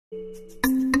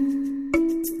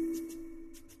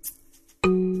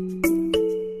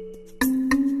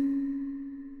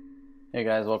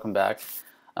guys, welcome back.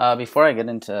 Before I get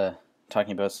into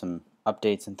talking about some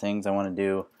updates and things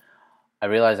I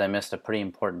realized I missed a pretty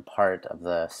important part of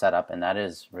the setup, and that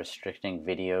is restricting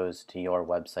videos to your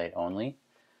website only.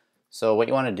 So what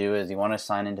you want to do is you want to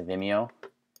sign into Vimeo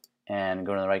and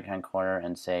go to the right hand corner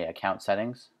and say account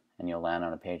settings, and you'll land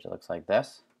on a page that looks like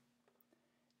this.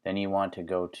 Then you want to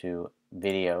go to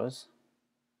videos,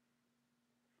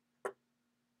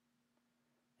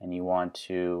 and you want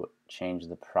to change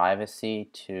the privacy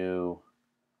to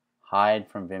hide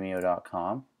from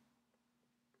Vimeo.com,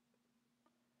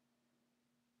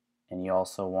 and you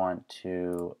also want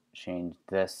to change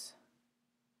this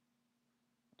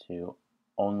to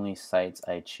only sites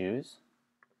I choose.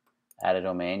 Add a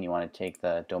domain. You want to take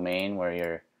the domain where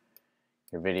your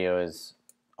videos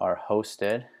are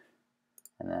hosted,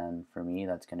 and then for me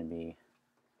that's going to be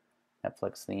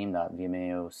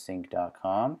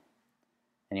netflixtheme.vimeosync.com.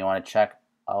 And you want to check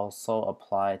also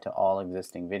apply to all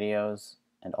existing videos,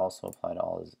 and also apply to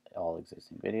all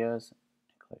existing videos.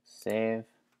 Click save.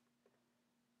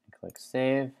 And click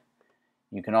save.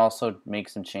 You can also make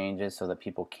some changes so that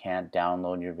people can't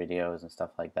download your videos and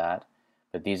stuff like that.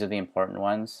 But these are the important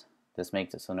ones. This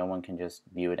makes it so no one can just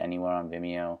view it anywhere on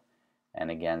Vimeo, and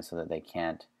again, so that they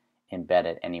can't embed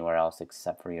it anywhere else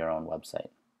except for your own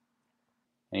website.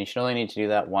 And you should only need to do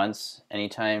that once.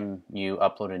 Anytime you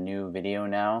upload a new video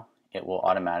now, it will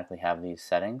automatically have these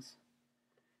settings.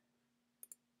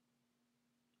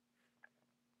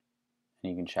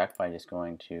 And you can check by just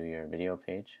going to your video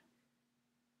page.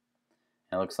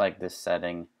 And it looks like this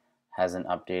setting hasn't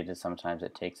updated. Sometimes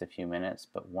it takes a few minutes,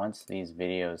 but once these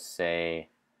videos say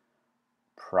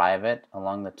private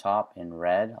along the top in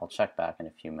red, I'll check back in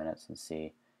a few minutes and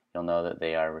see. You'll know that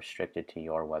they are restricted to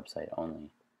your website only.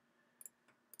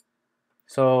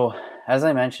 So as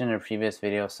I mentioned in a previous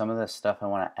video, some of the stuff I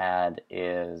want to add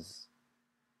is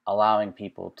allowing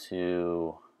people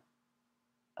to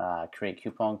create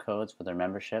coupon codes for their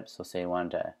memberships. So say you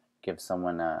wanted to give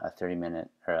someone a 30-minute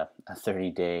or a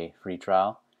 30-day free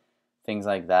trial. Things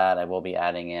like that I will be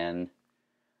adding in.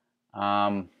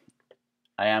 I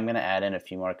am going to add in a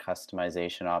few more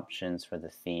customization options for the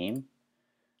theme.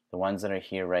 The ones that are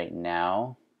here right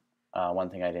now, one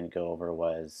thing I didn't go over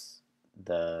was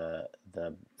the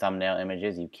thumbnail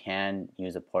images. You can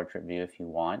use a portrait view if you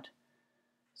want,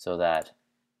 so that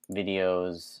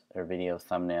videos or video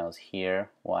thumbnails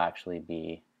here will actually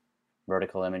be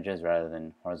vertical images rather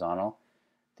than horizontal.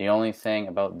 The only thing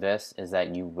about this is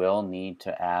that you will need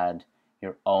to add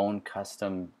your own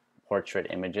custom portrait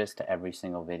images to every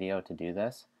single video to do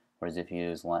this, whereas if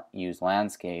you use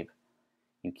landscape,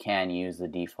 you can use the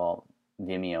default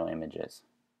Vimeo images.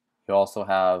 You also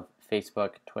have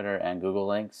Facebook, Twitter, and Google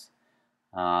links.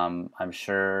 I'm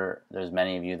sure there's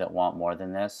many of you that want more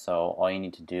than this, so all you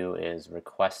need to do is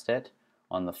request it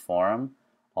on the forum.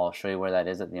 I'll show you where that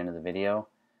is at the end of the video.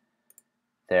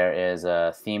 There is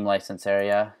a theme license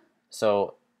area.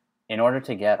 So in order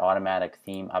to get automatic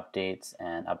theme updates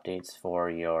and updates for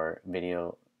your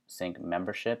video sync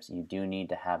memberships, you do need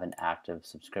to have an active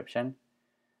subscription.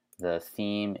 The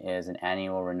theme is an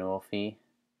annual renewal fee,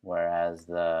 whereas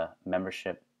the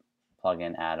membership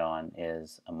plugin add-on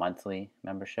is a monthly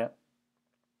membership.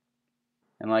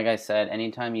 And like I said,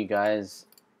 anytime you guys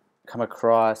come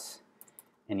across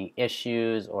any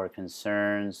issues or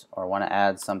concerns or want to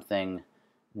add something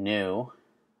new,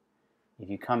 if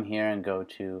you come here and go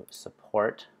to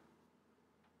support,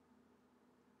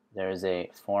 there's a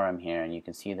forum here, and you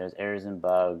can see there's errors and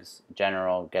bugs,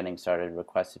 general, getting started,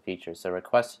 requested features. So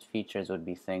requested features would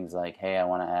be things like, hey, I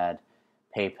want to add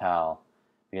PayPal,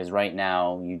 because right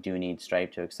now you do need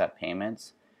Stripe to accept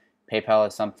payments. PayPal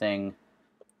is something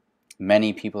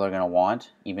many people are going to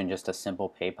want, even just a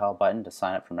simple PayPal button to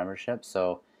sign up for membership.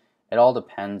 So it all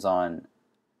depends on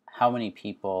how many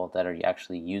people that are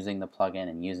actually using the plugin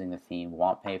and using the theme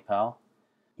want PayPal.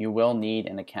 You will need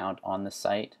an account on the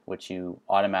site, which you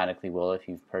automatically will if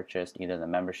you've purchased either the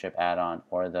membership add-on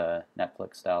or the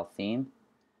Netflix style theme.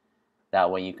 That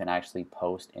way you can actually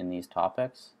post in these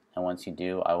topics, and once you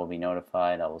do, I will be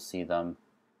notified, I will see them,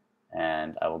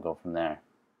 and I will go from there.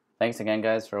 Thanks again,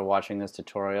 guys, for watching this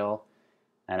tutorial,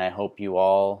 and I hope you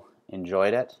all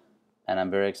enjoyed it, and I'm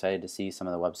very excited to see some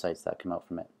of the websites that come out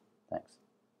from it.